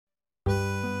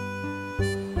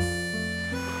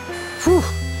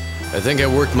I think I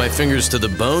worked my fingers to the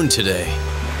bone today.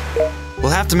 We'll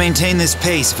have to maintain this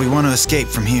pace if we want to escape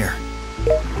from here.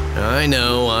 I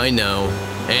know.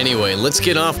 Anyway, let's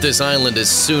get off this island as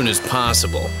soon as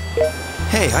possible.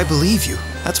 Hey, I believe you.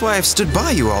 That's why I've stood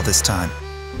by you all this time.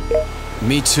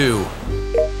 Me too.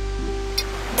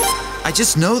 I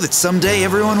just know that someday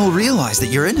everyone will realize that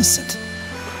you're innocent.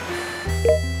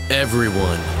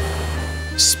 Everyone.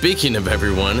 Speaking of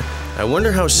everyone, I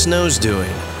wonder how Snow's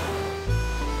doing.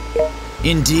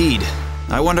 Indeed.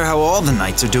 I wonder how all the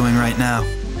knights are doing right now.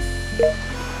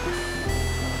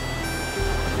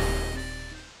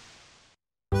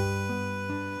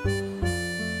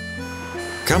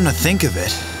 Come to think of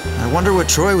it, I wonder what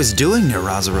Troy was doing near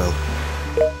Razaro.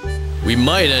 We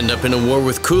might end up in a war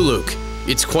with Kuluk.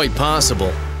 It's quite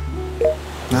possible.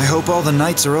 I hope all the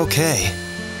knights are okay.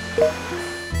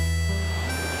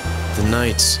 The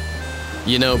knights.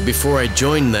 You know, before I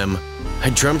joined them, I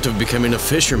dreamt of becoming a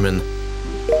fisherman.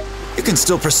 You can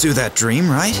still pursue that dream,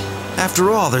 right?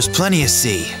 After all, there's plenty of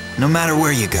sea, no matter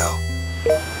where you go.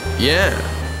 Yeah,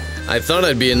 I thought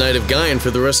I'd be a Knight of Gaian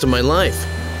for the rest of my life.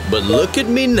 But look at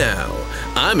me now.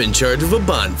 I'm in charge of a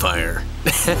bonfire.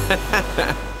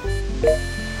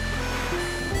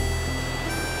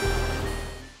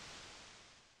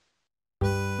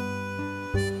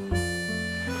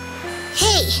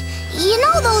 Hey, you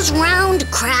know those round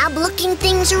crab-looking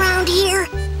things around here?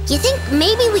 You think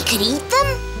maybe we could eat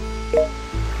them?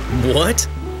 What?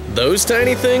 Those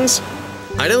tiny things?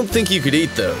 I don't think you could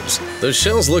eat those. Those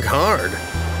shells look hard.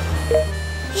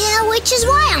 Yeah, which is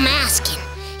why I'm asking.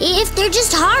 If they're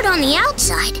just hard on the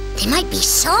outside, they might be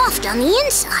soft on the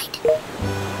inside.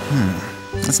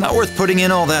 It's not worth putting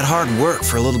in all that hard work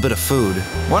for a little bit of food.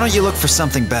 Why don't you look for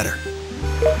something better?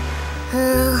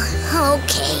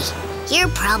 Okay. You're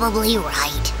probably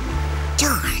right.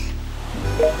 Darn.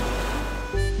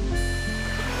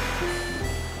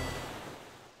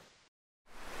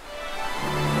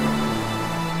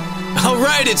 All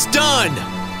right, it's done!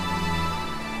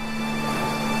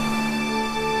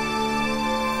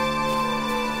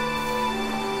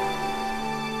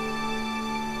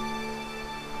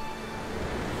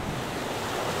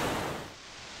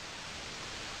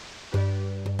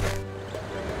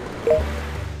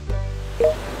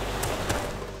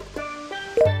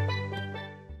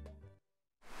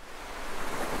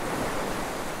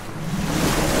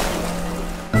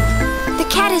 The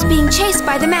cat is being chased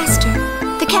by the master.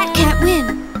 The cat can't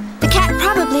win. The cat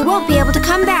probably won't be able to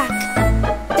come back.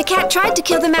 The cat tried to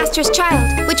kill the master's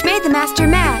child, which made the master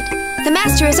mad. The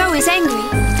master is always angry.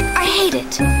 I hate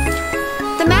it.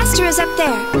 The master is up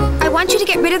there. I want you to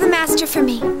get rid of the master for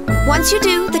me. Once you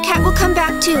do, the cat will come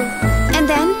back too. And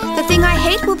then, the thing I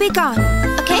hate will be gone.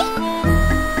 Okay?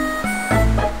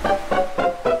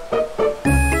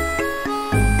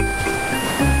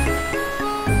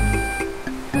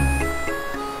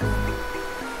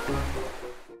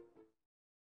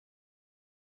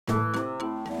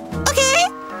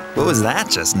 What was that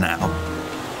just now?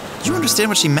 Did you understand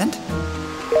what she meant?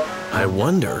 I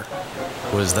wonder,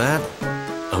 was that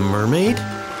a mermaid?